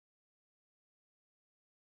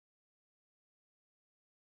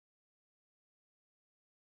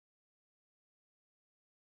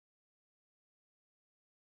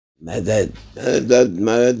Medet, medet,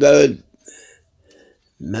 medet.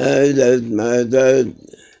 Medet, medet.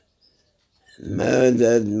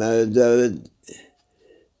 Medet, medet.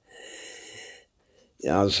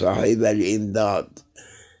 Ya sahibel imdad.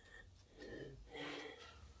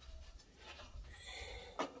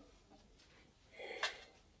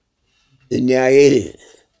 Dünyayı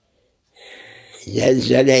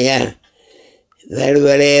zelzeleye,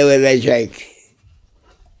 ververeye verecek.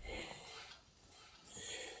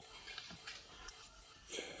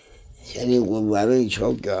 Senin kulların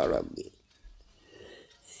çok ya Rabbi.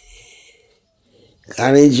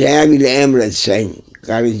 Karıncaya bile emretsen,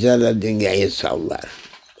 karınca da dünyayı sallar.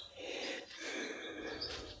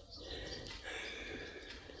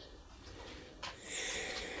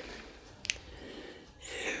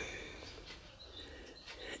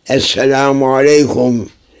 Esselamu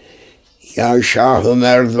aleyküm ya Şah-ı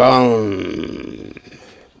Merdan.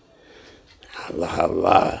 Allah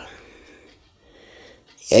Allah.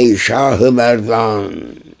 Ey Şah-ı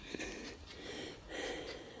Merdan.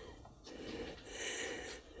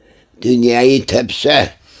 Dünyayı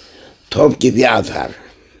tepse top gibi atar.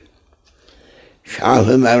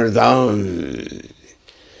 Şah-ı Merdan.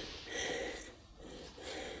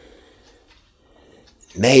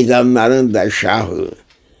 Meydanların da şahı.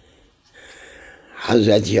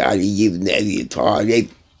 Hazreti Ali İbni Ebi Talib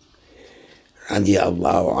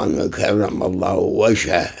radıyallahu anh ve kerremallahu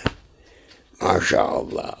veşeh.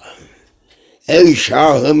 Maşallah. Ey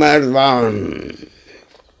Şah-ı Merdan.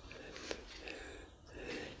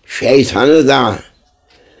 Şeytanı da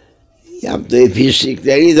yaptığı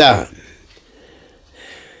pislikleri de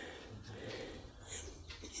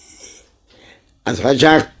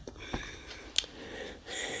atacak.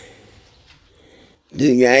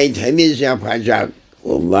 Dünyayı temiz yapacak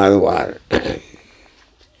kullar var.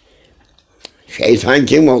 Şeytan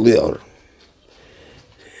kim oluyor?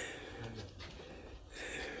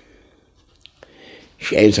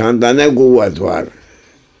 Şeytanda ne kuvvet var?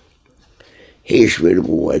 Hiçbir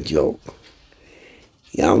kuvvet yok.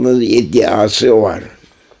 Yalnız iddiası var.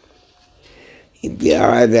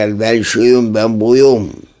 İddia eder, ben şuyum, ben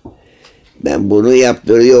buyum. Ben bunu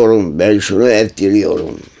yaptırıyorum, ben şunu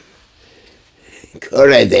ettiriyorum. Kör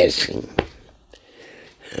edersin.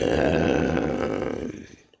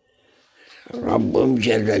 Rabbim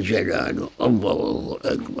Celle Celaluhu, Allahu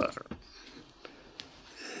Ekber.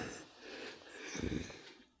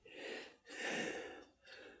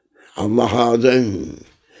 Allah adın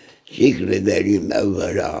zikredelim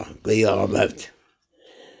evvela kıyamet.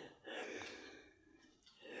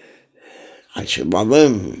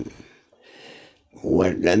 Açmalım,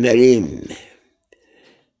 kuvvetlenelim.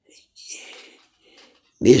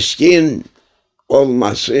 Miskin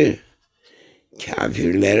olması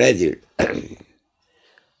kafirleredir.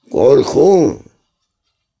 Korku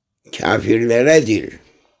kafirleredir.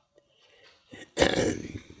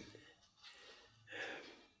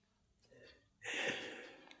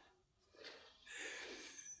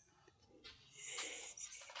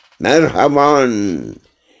 Merhaban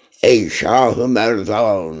ey Şah-ı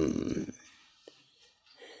Merdan.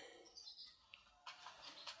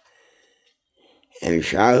 Hem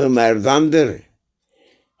Şah-ı Merdan'dır,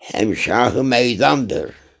 hem Şah-ı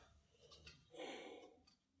Meydan'dır.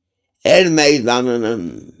 Er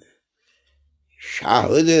meydanının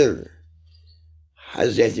şahıdır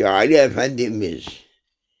Hazreti Ali Efendimiz.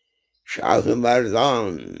 Şah-ı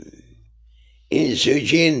Merdan, ins-i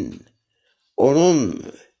cin onun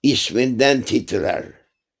isminden titrer.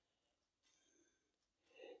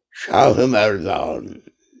 Şah-ı Merdan.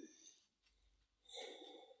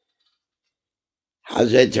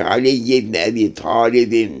 Hazreti Ali İbni Ebi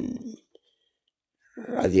Talib'in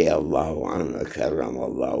radıyallahu anh ve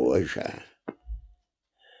kerremallahu veşeh.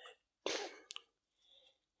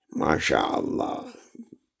 Maşallah.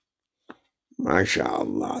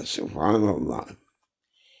 Maşallah. Subhanallah.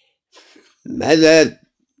 Medet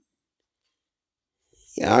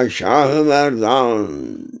ya Şah-ı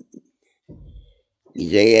Merdan.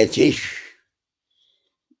 Bize yetiş.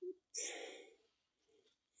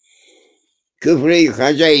 Küfrü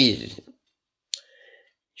yıkacağız.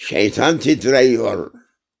 Şeytan titriyor.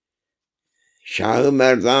 Şah-ı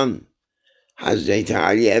Merdan Hazreti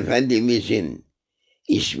Ali Efendimizin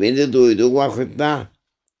ismini duyduğu vakitte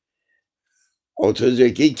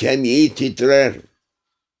 32 kemiği titrer.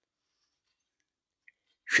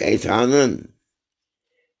 Şeytan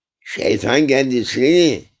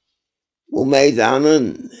kendisini bu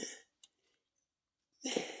meydanın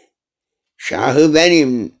şahı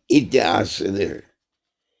benim iddiasıdır.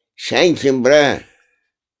 Sen kim bre?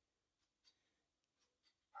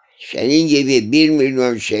 Senin gibi 1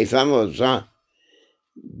 milyon şeytan olsa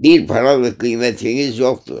bir paralık kıymetiniz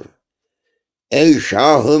yoktur. Ey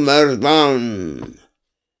Şah-ı Merdan!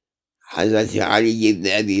 Hazreti Ali İbni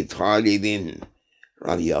Ebi Talib'in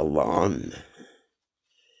radıyallahu anh,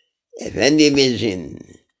 Efendimizin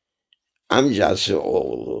amcası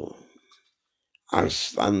oğlu,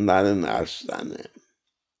 arslanların arslanı.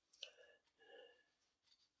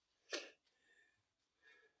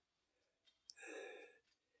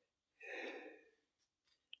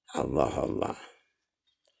 Allah Allah.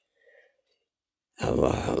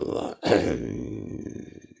 Allah Allah.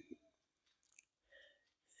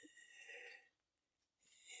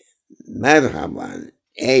 Merhaba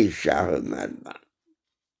ey Şah-ı Merdan.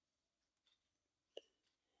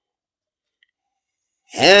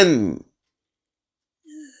 Hem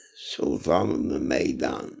Sultan-ı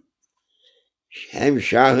Meydan, hem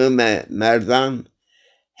Şah-ı Merdan,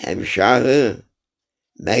 hem Şah-ı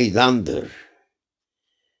Meydandır.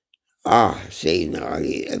 Ah Seyyid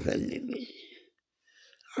Ali Efendimiz,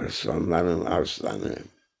 arslanların arslanı.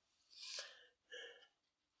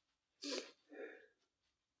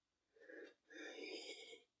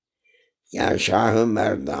 Ya Şah-ı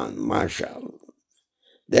Merdan maşallah.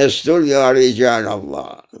 Destur ya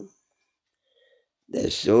Ricalallah.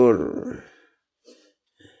 Destur.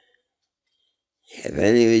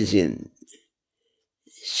 Efendimizin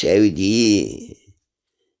sevdiği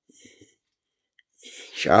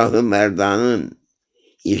Şah-ı Merdan'ın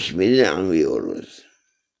ismini anlıyoruz.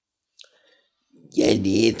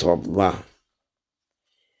 Geldiği topla.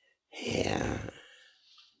 Ya.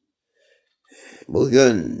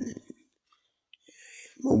 Bugün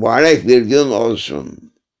mübarek bir gün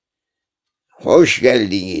olsun. Hoş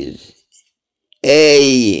geldiniz.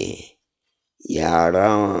 Ey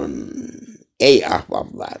yaran, ey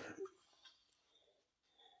ahbaplar.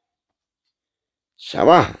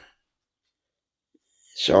 Sabah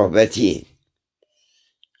sohbeti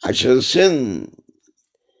açılsın,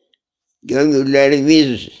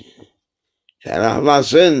 gönüllerimiz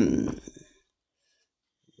ferahlasın,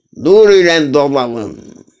 nur ile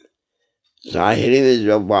dolalım, zahirimiz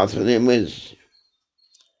ve batınımız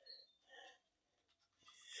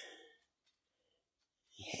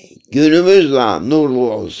günümüzle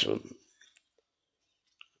nurlu olsun,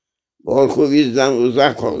 korku bizden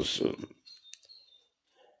uzak olsun.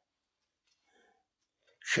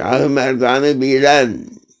 Şah-ı Merdan'ı bilen,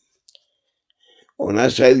 ona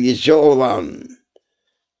sevgisi olan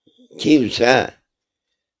kimse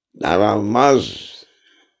daralmaz,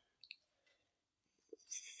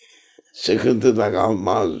 sıkıntıda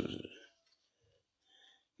kalmaz.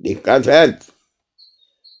 Dikkat et,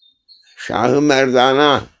 Şah-ı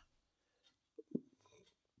Merdan'a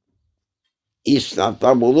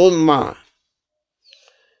isnatta bulunma.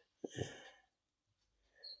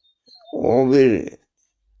 O bir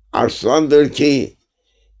arslandır ki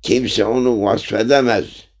kimse onu vasfedemez.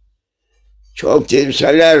 Çok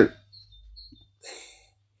kimseler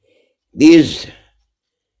biz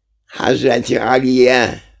Hazreti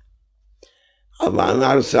Ali'ye, Allah'ın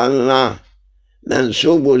arslanına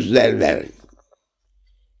mensubuz derler.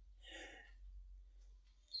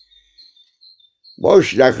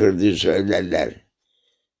 Boş lakırdı söylerler.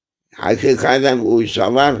 Hakikaten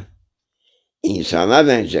uysalar insana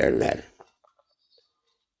benzerler.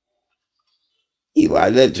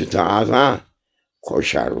 İbadet-i taata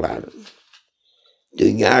koşarlar.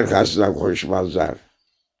 Dünya arkasına koşmazlar.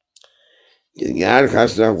 Dünya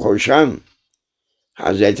arkasına koşan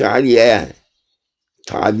Hazreti Ali'ye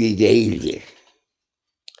tabi değildir.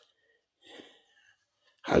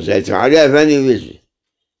 Hazreti Ali Efendimiz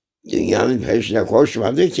dünyanın peşine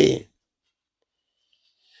koşmadı ki.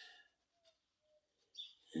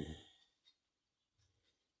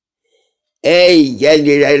 Ey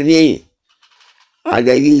kendilerini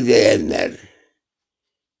Alevi diyenler,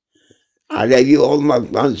 Alevi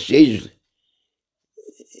olmaktan siz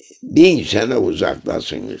 1000 sene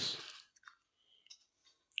uzaktasınız.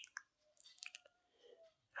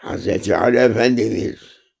 Hazreti Ali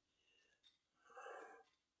Efendimiz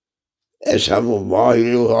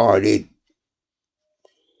Esadullahil Halid,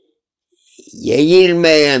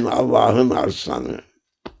 yenilmeyen Allah'ın arslanı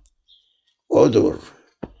odur.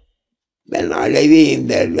 Ben Aleviyim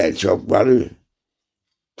derler çokları.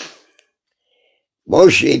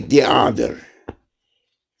 Boş iddiadır.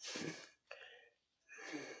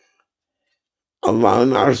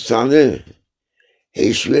 Allah'ın arslanı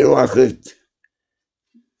hiçbir vakit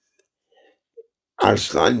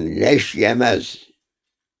arslan leş yemez.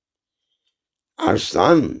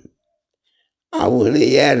 Arslan avını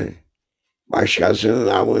yer, başkasının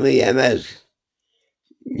avını yemez.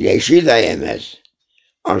 Leşi de yemez.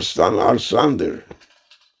 Arslan arslandır.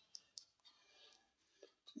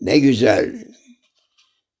 Ne güzel.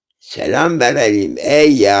 Selam verelim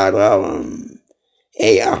ey yaram,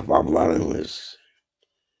 ey ahbaplarımız.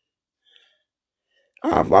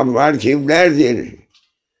 Ahbaplar kimlerdir?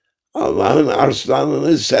 Allah'ın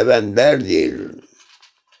arslanını sevenlerdir.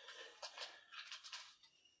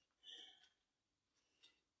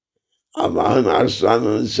 Allah'ın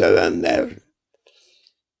arslanını sevenler.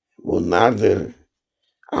 Bunlardır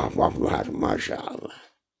ahbaplar maşallah.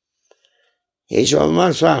 Hiç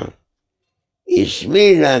olmazsa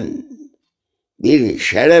ismiyle bir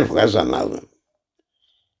şeref kazanalım.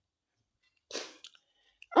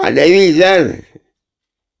 Aleviler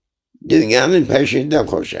dünyanın peşinde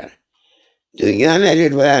koşar. Dünya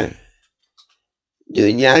nedir be?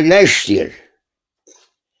 Dünya leştir.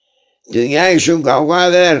 Dünya için kavga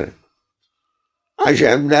eder.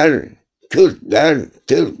 Acemler, Kürtler,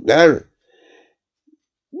 Türkler.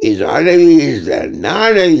 Biz Aleviyizler. Ne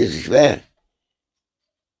Aleviyiz be?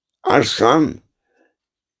 Arslan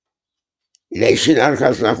leşin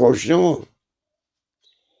arkasına koştu mu?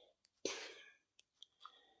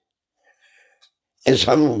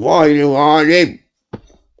 Esadullahil galib.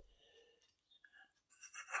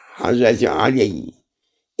 Hazreti Ali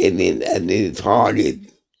ibn Ebi Talib.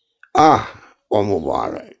 Ah o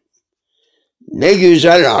mübarek. Ne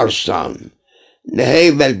güzel arslan. Ne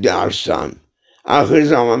heybetli arslan. Ahir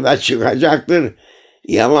zamanda çıkacaktır.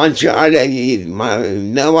 Yalancı Alevi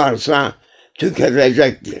ne varsa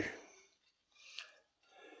tüketecektir.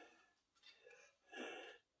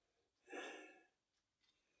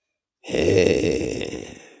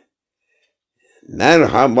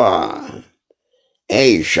 Merhaba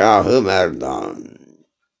ey Şah-ı Merdan.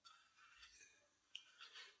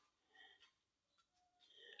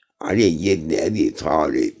 Ali ibn Ebi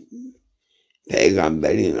Talib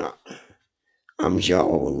peygamberin amca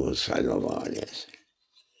oğlu sallallahu aleyhi ve sellem.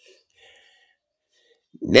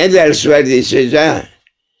 Ne ders verdi size?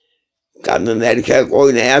 Kadın erkek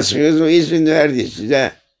oynayasınız mı izin verdi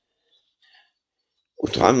size?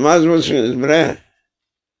 Utanmaz mısınız bre?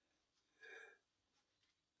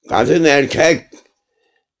 Kadın erkek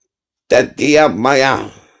tetki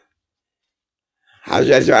yapmaya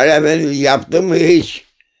Hazreti Ali Efendimiz yaptı mı hiç?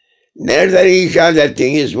 Nereden icat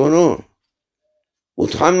ettiniz bunu?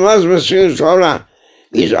 Utanmaz mısınız sonra?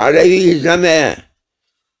 Biz Alevi izlemeye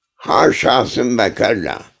haşasın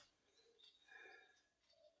bekalla.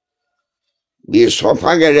 Bir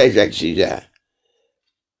sopa gelecek size.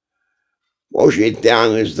 Boş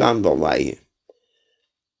iddianızdan dolayı.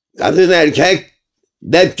 Kadın erkek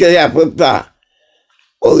detke yapıp da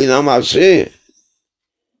oynaması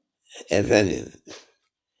efendim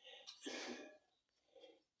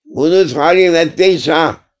bunu talim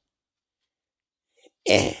ettiyse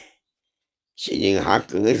sizin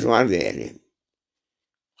hakkınız var diyelim.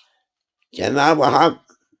 Cenab-ı Hak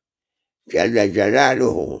Celle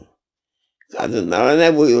Celaluhu kadınlara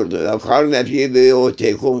ne buyurdu? وَقَرْنَ فِي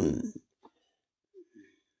بُيُوتِكُمْ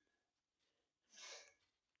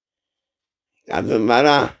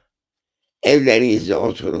Kadınlara evlerinizde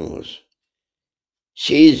oturunuz.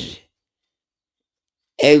 Siz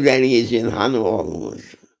evlerinizin hanımı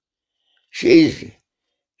olunuz. Siz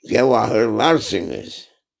cevahırlarsınız.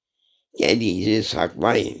 Kendinizi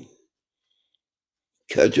saklayın.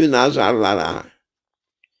 Kötü nazarlara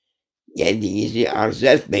kendinizi arz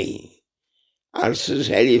etmeyin. Arsız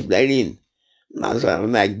heriflerin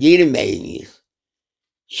nazarına girmeyiniz.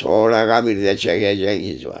 Sonra kabirde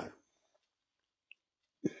çekeceğiniz var.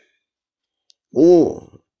 Bu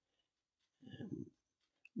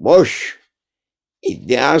boş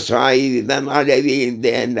iddia sahibi ben Aleviyim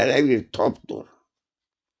diyenlere bir toptur.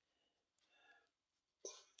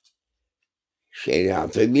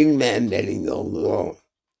 Şeriatı bilmeyenlerin yolu o.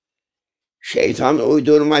 Şeytan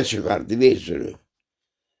uydurma çıkardı bir sürü.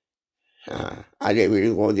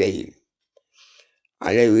 Alevilik o değil.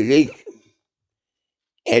 Alevilik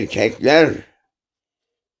erkekler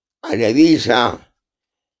Aleviyse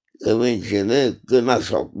kılıncını kına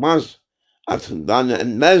sokmaz, atından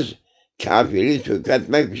önmez, kafiri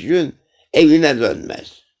tüketmek için evine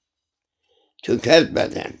dönmez.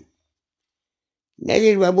 Tüketmeden.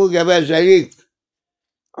 Nedir be bu gevezelik?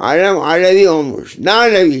 Alem Alevi olmuş. Ne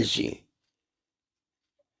Alevisi?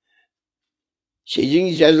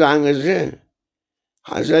 Sizin cezanızı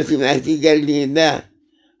Hazreti Mehdi geldiğinde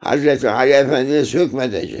Hazreti Ali Efendimiz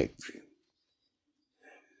hükmedecektir.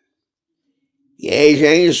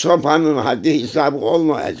 Yiyeceğiniz sopanın haddi hesabı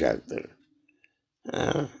olmayacaktır.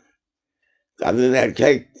 Kadın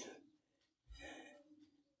erkek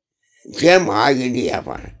cem ayini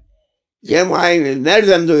yapar. Cem ayini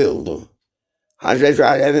nereden duyuldu? Hazreti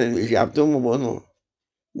Ali Efendimiz yaptı mı bunu?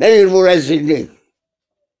 Nedir bu rezillik?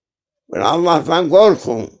 Allah'tan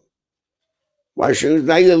korkun.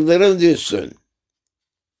 Başınızda yıldırım düşsün.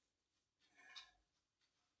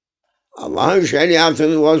 Allah'ın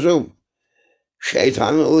şeriatını bozup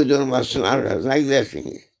şeytanın uydurmasına rıza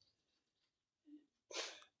gidersiniz.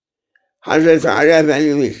 Hazreti Ali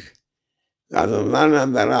Efendimiz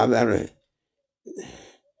kadınlarla beraber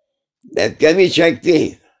depremi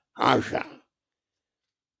çekti. Haşa.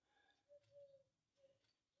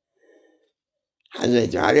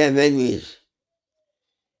 Hazreti Ali Efendimiz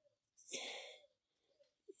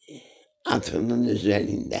atının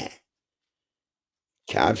üzerinde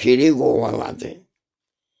kafiri kovaladı.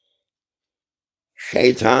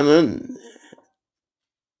 Şeytanın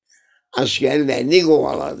askerlerini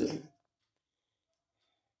kovaladı.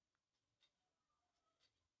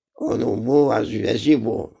 Onun bu vazifesi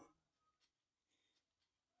bu.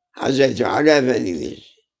 Hazreti Ali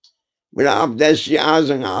Efendimiz bir abdesti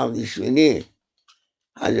ağzına al ismini.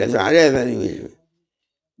 Hazreti Ali Efendimiz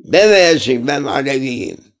demeyesin ben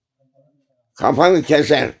Aleviyim. Kafanı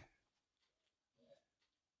keser.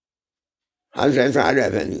 Hazreti Ali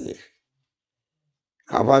Efendimiz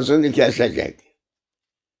kafasını kesecek.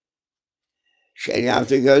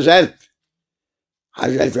 Şeriatı gözet.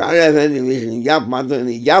 Hazreti Ali Efendimiz'in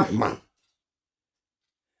yapmadığını yapma.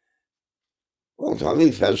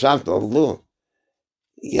 Ortalık fesat oldu.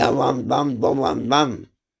 Yalandan, dolandan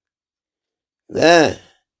ve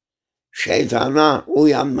şeytana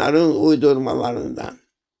uyanların uydurmalarından.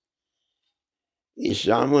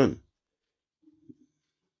 İslam'ın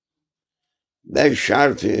 5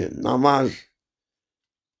 şartı namaz,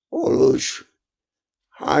 oruç,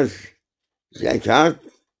 hac, zekat,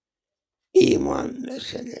 iman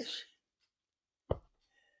meselesi.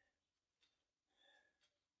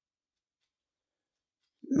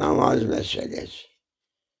 Namaz meselesi.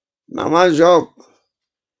 Namaz yok.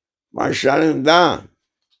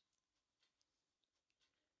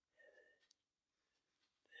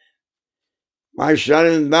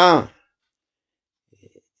 Başlarında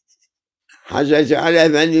Hazreti Ali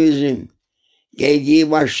Efendimiz'in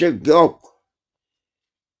giydiği başlık yok.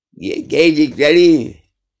 Giydikleri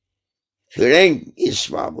frenk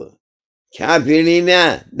isbabı.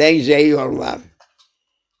 Kafirliğine benzeyiyorlar.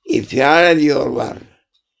 İftihar ediyorlar.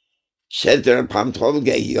 Setre pantol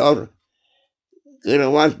giyiyor.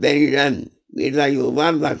 Kravat denilen bir de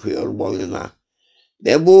yuvar takıyor boynuna.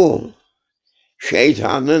 Ve bu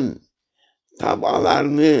şeytanın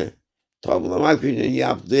tabalarını toplamak için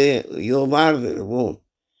yaptığı yuvardır bu.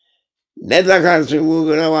 Ne takarsın bu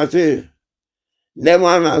kravatı? Ne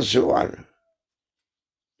manası var?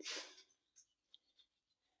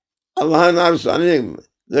 Allah'ın arslanı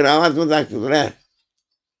kravat mı taktı bre?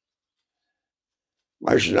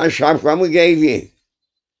 Başına şapka mı giydi?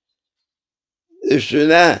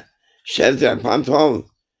 Üstüne setre pantol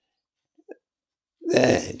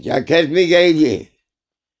ve ceket mi giydi?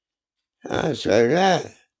 Ha, söyle.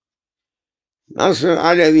 Nasıl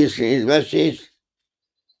Alevisiniz ve siz?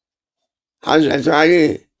 Hazreti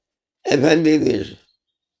Ali Efendimiz,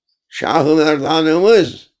 Şah-ı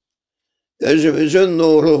Merdanımız, gözümüzün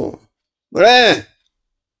nuru. Bre!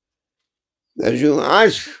 Gözünü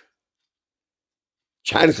aç.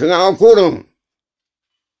 Çarkına okurum.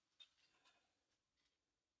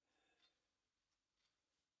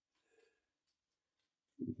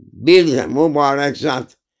 Bir de mübarek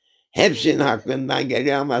zat hepsinin hakkından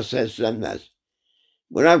geliyor ama seslenmez.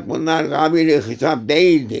 Bırak bunlar kabili hitap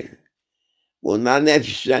değildir. Bunlar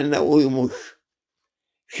nefislerine uymuş.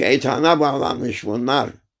 Şeytana bağlanmış bunlar.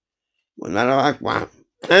 Bunlara bakma.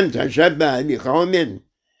 Hem teşebbe bi kavmin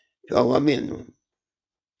fehuve minhum.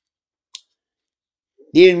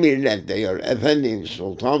 Bir millet diyor Efendimiz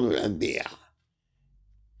Sultanul Enbiya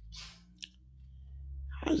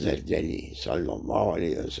Hazretleri sallallahu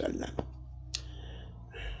aleyhi ve sellem.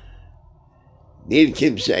 Bir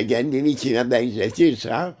kimse kendini kime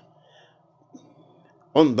benzetirse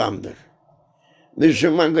ondandır.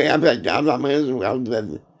 Müslüman kıyafetli adamınız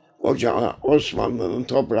kaldı koca Osmanlı'nın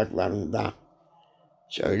topraklarında.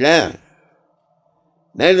 Söyle.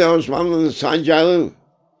 Nerede Osmanlı'nın sancağı?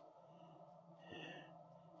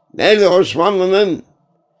 Nerede Osmanlı'nın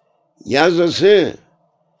yazısı?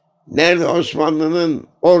 Nerede Osmanlı'nın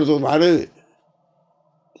orduları?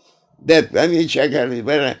 Depremi çekerdi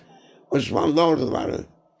böyle Osmanlı orduları.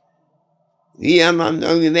 Viyana'nın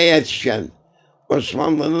önüne yetişen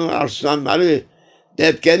Osmanlı'nın arslanları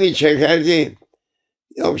depremi çekerdi.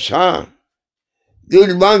 Yoksa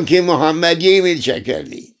Gülbank-ı Muhammedi mi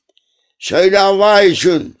çekerdi? Söyle Allah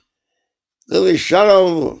için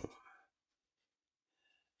Kılıçdaroğlu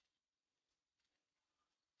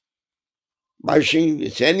başın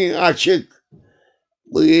senin açık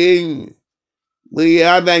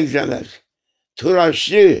bıyığa benzemez.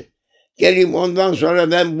 Tıraşlı, gelip ondan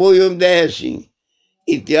sonra ben buyum deyesin.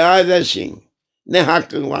 İddia edesin. Ne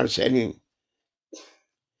hakkın var senin?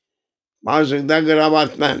 Bazında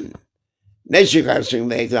kravatmen. Ne çıkarsın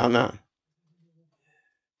meydana?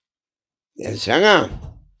 Gelsene.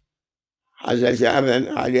 Hazreti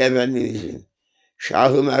Ali Efendimiz'in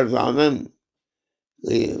Şah-ı Merdan'ın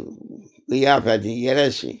kıyafeti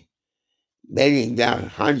yeresi. Belinde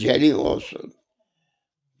hançeri olsun.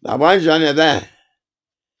 Tabanca ne be?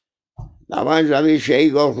 Tabanca bir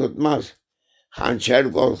şeyi korkutmaz.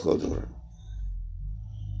 Hançer korkutur.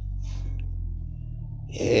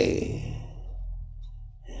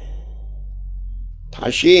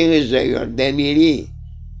 Taşıyınız diyor demiri.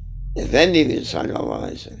 Efendimiz sallallahu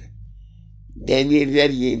aleyhi ve sellem. Demir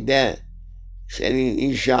dediğinde senin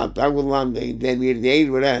inşaatta kullandığın demir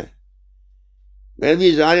değil bre. Ve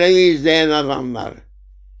biz Alevi izleyen adamlar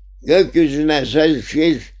gökyüzüne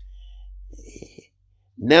siz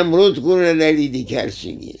Nemrut kuleleri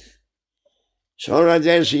dikersiniz. Sonra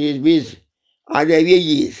dersiniz biz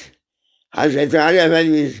Aleviyiz. Hazreti Ali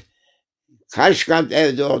Efendimiz kaç kat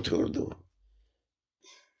evde oturdu.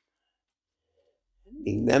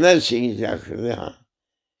 Dinlemezsiniz yakında.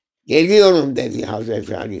 Geliyorum dedi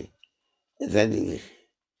Hazreti Ali Efendimiz.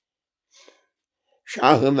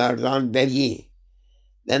 Şah-ı Mardan dedi.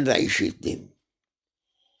 Ben de işittim.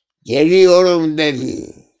 Geliyorum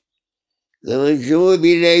dedi. Kılıcımı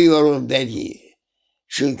biliyorum dedi.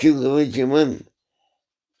 Çünkü kılıcımın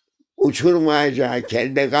uçurmayacağı,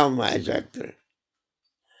 kelle kalmayacaktır.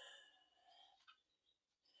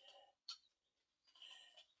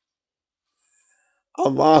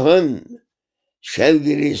 Allah'ın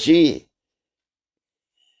sevgilisi,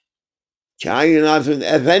 kainatın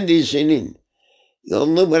efendisinin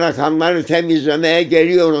yolunu bırakanları temizlemeye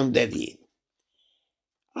geliyorum dedi.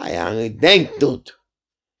 Ayağını denk tut.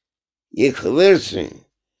 Yıkılırsın.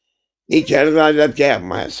 Bir kere daha lepke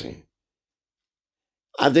yapmayasın.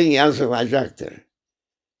 Adın yazılacaktır.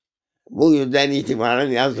 Bu yüzden itibaren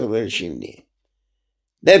yazılır şimdi.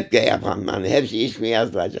 Lepke yapanların hepsi ismi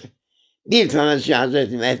yazılacak. Bir tanesi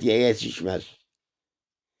Hazreti Mehdi'ye yetişmez.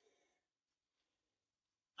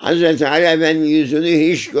 Hazreti Ali Efendimiz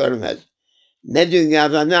yüzünü hiç görmez. Ne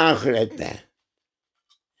dünyada ne ahirette.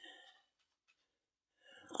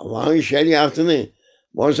 Allah'ın şeriatını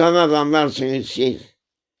bozan adamlarsınız siz.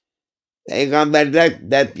 Peygamber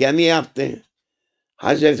depkemi yaptı.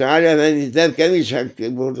 Hazreti Ali Efendimiz depkemi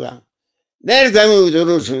çekti burada. Nereden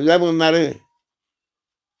uydurursunuz da bunları?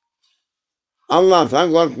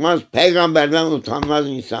 Allah'tan korkmaz, peygamberden utanmaz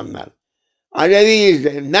insanlar. Aleviyiz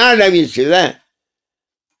de, ne Alevisi de?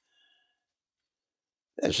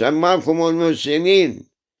 Esemmakumul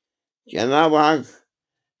Müslümin. Cenab-ı Hak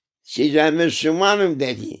size Müslümanım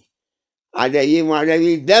dedi.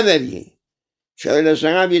 Alevi demedi.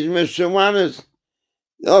 Söylesene biz Müslümanız.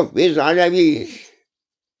 Yok biz Aleviyiz.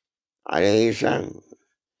 Aleviysen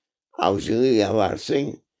avcını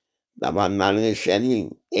yavarsın, tabanlarını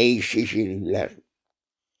senin şişirirler.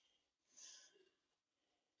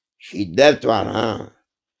 Şiddet var ha.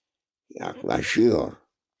 Yaklaşıyor.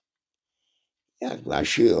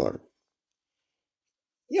 Yaklaşıyor.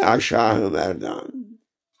 Ya Şah-ı Merdan.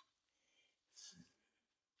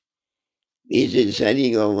 Bizi senin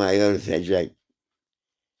yoluna yürütecek.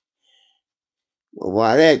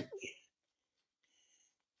 Mübarek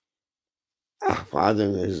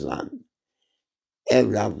ahfadınızdan,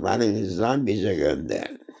 evlatlarınızdan bize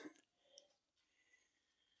gönder.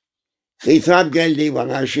 Hitap geldi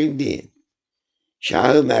bana şimdi.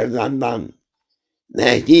 Şah-ı Merdan'dan.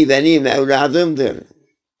 Mehdi benim evladımdır.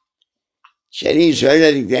 Senin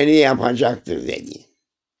söylediklerini yapacaktır dedi.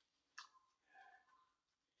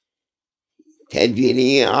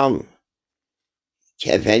 Tedbirini al.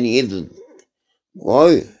 Kefeni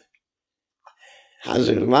koy.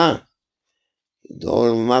 Hazırla.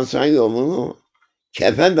 Doğrulmazsan yolunu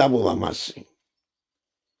kefen de bulamazsın.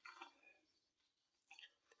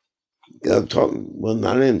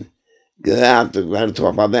 Bunların göğe attıkları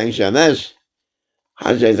topa benzemez.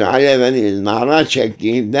 Hazreti Ali Efendimiz nara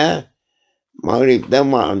çektiğinde mağripte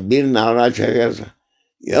bir nara çekerse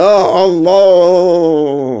Ya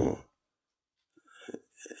Allah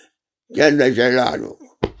Celle Celaluhu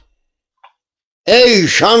Ey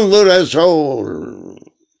şanlı Resul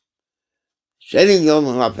senin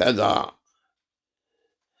yoluna feda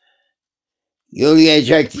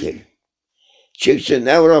yürüyecektir. Çıksın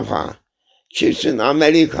Avrupa, çıksın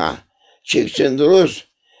Amerika, çıksın Rus,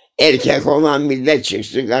 erkek olan millet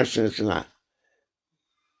çıksın karşısına.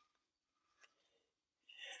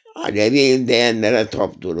 Aleviyim diyenlere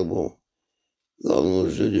top durumu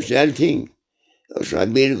Yolunuzu düzeltin.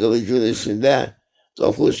 Yoksa bir kılıcın üstünde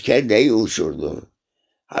 9 kelleyi uçurdu.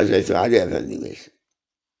 Hazreti Ali Efendimiz.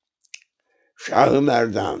 Şah-ı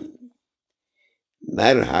Merdan.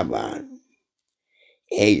 Merhaba.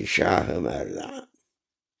 Ey Şah-ı Merdan.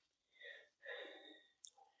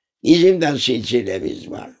 Bizim de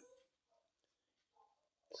silsilemiz var.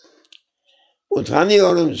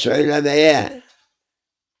 Utanıyorum söylemeye.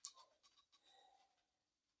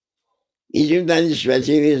 Bizim de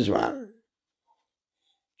nispetimiz var.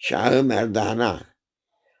 Şah-ı Merdan'a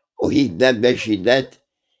o hiddet ve şiddet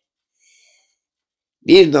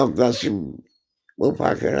bir noktası bu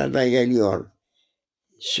fakirada geliyor.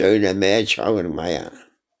 Söylemeye, çağırmaya.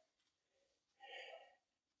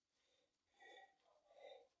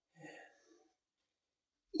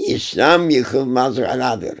 İslam yıkılmaz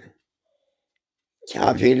galadır.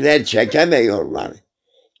 Kafirler çekemiyorlar.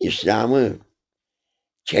 İslam'ı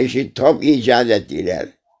çeşit top icat ettiler.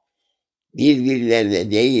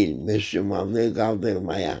 Birbirlerine değil, Müslümanlığı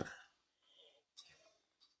kaldırmaya.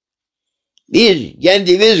 Biz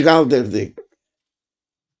kendimiz kaldırdık.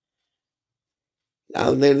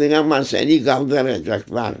 Kaldırdık ama seni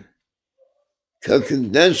kaldıracaklar.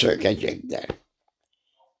 Kökünden sökecekler.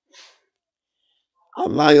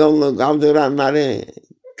 Allah yolunu kaldıranları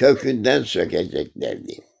kökünden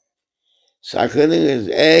sökeceklerdi. Sakınınız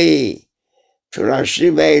ey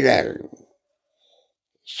tıraşlı beyler,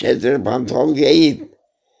 çetir pantol giyip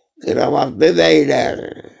kravatlı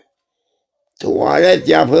beyler, tuvalet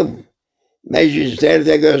yapıp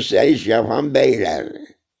meclislerde gösteriş yapan beyler.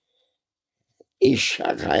 İş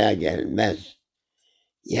şakaya gelmez.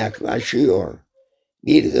 Yaklaşıyor.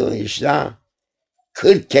 Bir kılıçla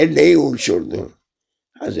 40 kelleyi uçurdu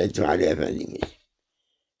Hazreti Ali Efendimiz.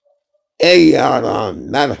 Ey yaran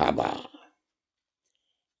merhaba.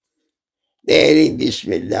 Diyelim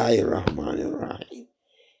Bismillahirrahmanirrahim.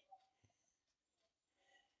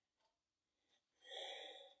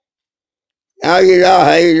 La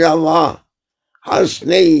ilahe illallah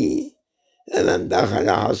hasni hemen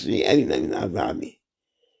dakhala hasni evne min azabi.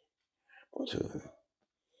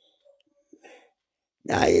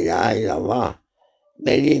 La ilahe illallah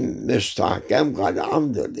benim müstahkem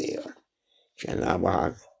kalamdır diyor. Cenab-ı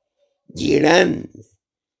Hak giren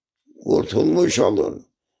kurtulmuş olur.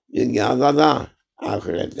 Dünyada da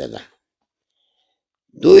ahirette de.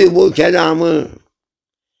 Duy bu kelamı.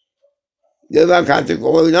 Göbek atık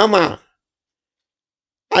oynama.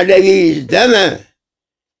 Aleviyiz deme.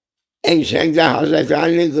 Ensende Hazreti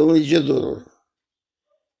Ali'nin kılıcı durur.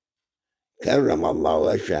 Kerremallahu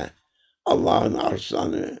veşe. Allah'ın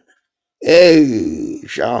arslanı. Ey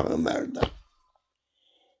Şah-ı Merdan.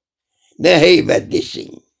 Ne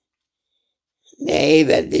heybetlisin. Ne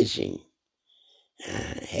heybetlisin.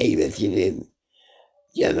 Heybetini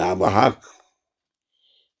Cenab-ı Hak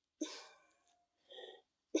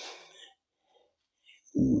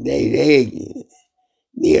Leyle-i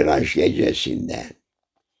Miraç gecesinde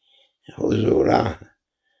huzura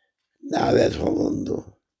davet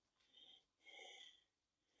olundu.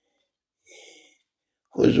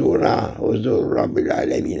 Huzur Rabbil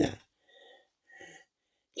Alemine.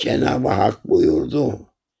 Cenab-ı Hak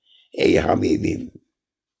buyurdu. Ey Habibim,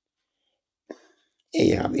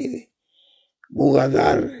 ey Habibim, bu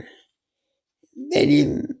kadar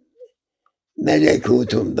benim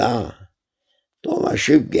melekutumda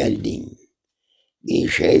dolaşıp geldin. Bir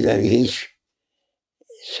şeyden hiç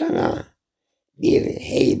sana bir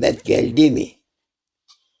heybet geldi mi?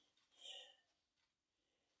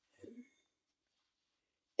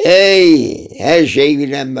 Ey her şeyi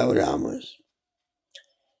bilen Mevlamız!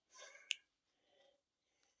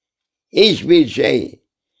 Hiçbir şey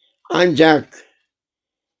ancak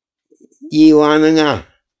divanına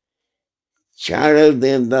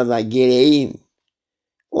çağrıldığımda da gireyim.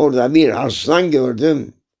 Orada bir arslan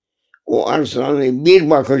gördüm. O arslanı bir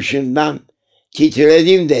bakışından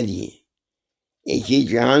titredim dedi. İki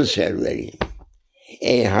cihan serveri.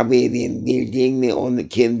 Ey Habibim bildin mi onu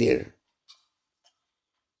kimdir?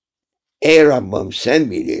 Ey Rabbim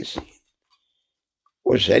sen bilirsin.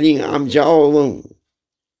 O senin amca oğlun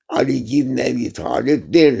Ali İbni Ebi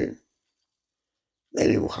Talip'tir.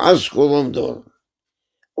 Benim has kulumdur.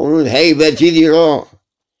 Onun heybetidir o.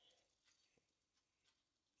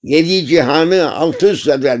 7 cihanı alt üst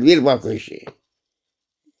eder bir bakışı.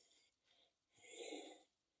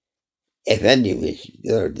 Efendimiz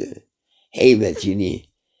gördü. Heybetini,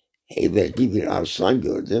 heybetli bir arslan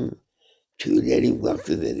gördüm. Tüylerim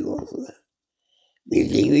kalktı dedi korkudan.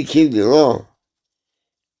 Bildiğin mi kimdir o?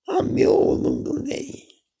 Ammi oğlumdur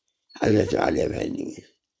dedi. Hazreti Ali Efendimiz.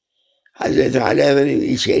 Hazreti Ali Efendimiz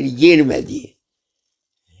içeri girmedi.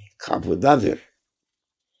 Kapıdadır.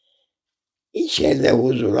 içeride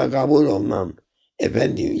huzura kabul olmam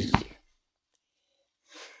Efendimiz'dir.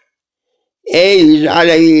 Ey biz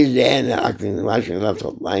Alevi izleyenler aklını başına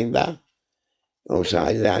toplayın da yoksa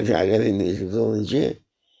Hazreti Alevi'nin kılıcı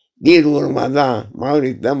bir vurmada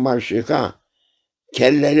Mağrib'den Maşrik'a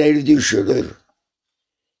kelleleri düşürür.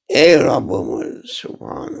 Ey Rabbimiz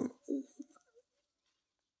Subhanallah.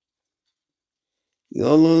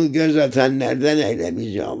 Yolunu gözetenlerden eyle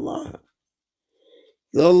bizi Allah'ım.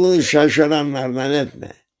 Yolunu şaşıranlardan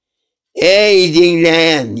etme. Ey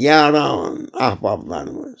dinleyen yaran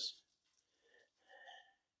ahbaplarımız.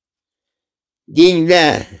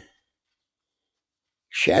 Dinle.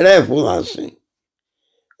 Şeref bulasın.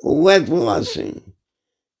 Kuvvet bulasın.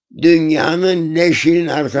 Dünyanın leşinin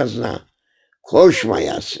arkasına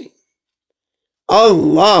koşmayasın.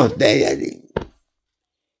 Allah değerli.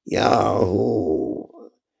 Yahu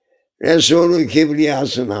Resulü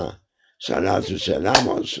Kibriyasına salatü selam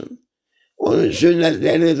olsun. Onun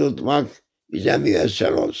sünnetlerini tutmak bize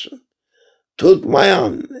müyesser olsun.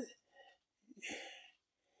 Tutmayan,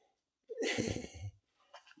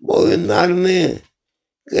 boyunlarını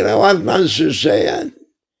kravatla süsleyen,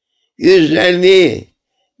 yüzlerini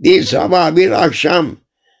bir sabah bir akşam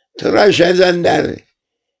tıraş edenler,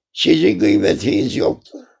 sizin kıymetiniz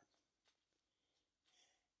yoktur.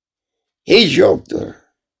 Hiç yoktur.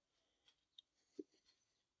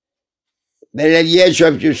 Belediye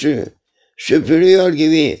çöpçüsü süpürüyor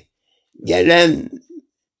gibi gelen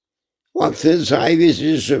vaktin sahibi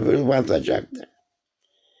sizi süpürüp atacaktır.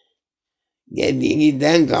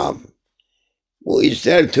 Kendininden kal. Bu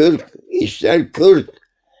ister Türk, ister Kürt,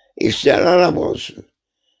 ister Arap olsun.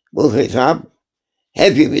 Bu hitap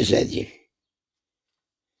hepimizedir.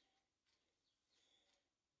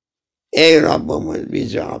 Ey Rabbimiz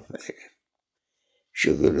bizi affeyle.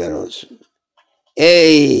 Şükürler olsun.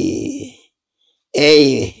 Ey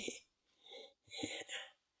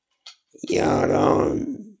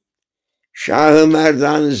yaran Şah-ı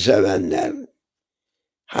Merdan'ı sevenler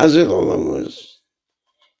hazır olunuz.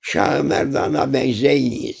 Şah-ı Merdan'a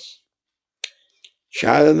benzeyiz.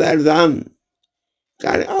 Şah-ı Merdan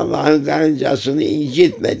Allah'ın karıncasını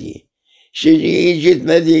incitmedi. Sizi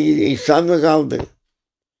incitmediğiniz insan mı kaldı?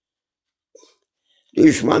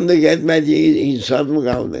 Düşmanlık etmediğiniz insan mı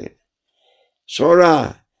kaldı?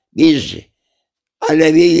 Sonra biz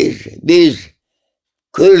Aleviyiz, biz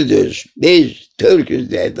Kürdüz, biz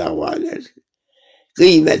Türküz diye dava ederiz.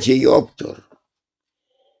 Kıymeti yoktur.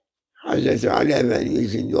 Hazreti Ali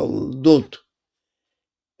Efendimiz'in yolunu tut.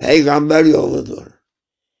 Peygamber yoludur.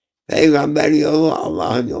 Peygamber yolu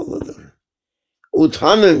Allah'ın yoludur.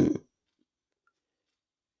 Utanın.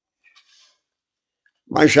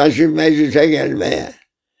 Başaşı meclise gelmeye.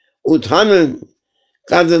 Utanın.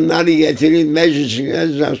 Kadınları getirin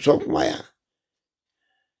meclisine sokmaya.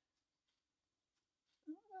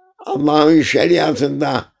 Allah'ın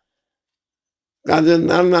şeriatında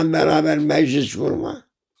kadınlarla beraber meclis kurma.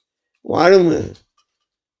 Var mı?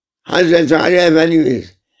 Hazreti Ali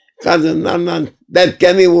Efendimiz kadınlarla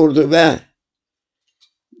bekkemi vurdu be.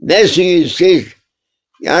 Nesiniz siz?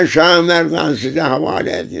 Ya Şah Merdan size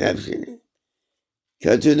havale edin hepsini.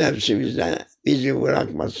 Kötü nefsimizden bizi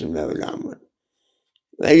bırakmasın Mevlamız.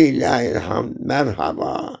 Velillahilhamd.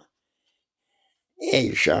 Merhaba.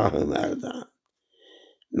 Ey Şah-ı Merdan.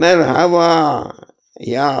 Merhaba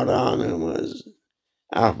yaranımız,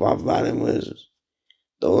 ahbaplarımız,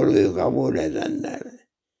 doğruyu kabul edenler.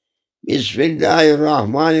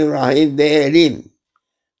 Bismillahirrahmanirrahim diyelim,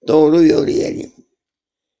 doğru yürüyelim.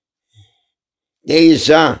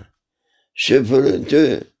 Değilse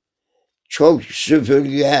süpürüntü, çok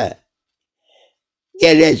süpürge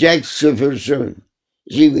gelecek süpürsün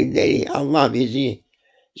zibilleri. Allah bizi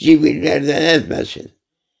zibillerden etmesin.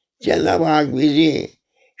 Cenab-ı Hak bizi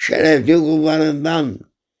şerefli kullarından,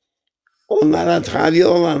 onlara tabi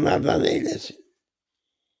olanlardan eylesin.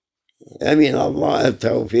 Emin Allah'a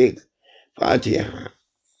tevfik. Fatiha.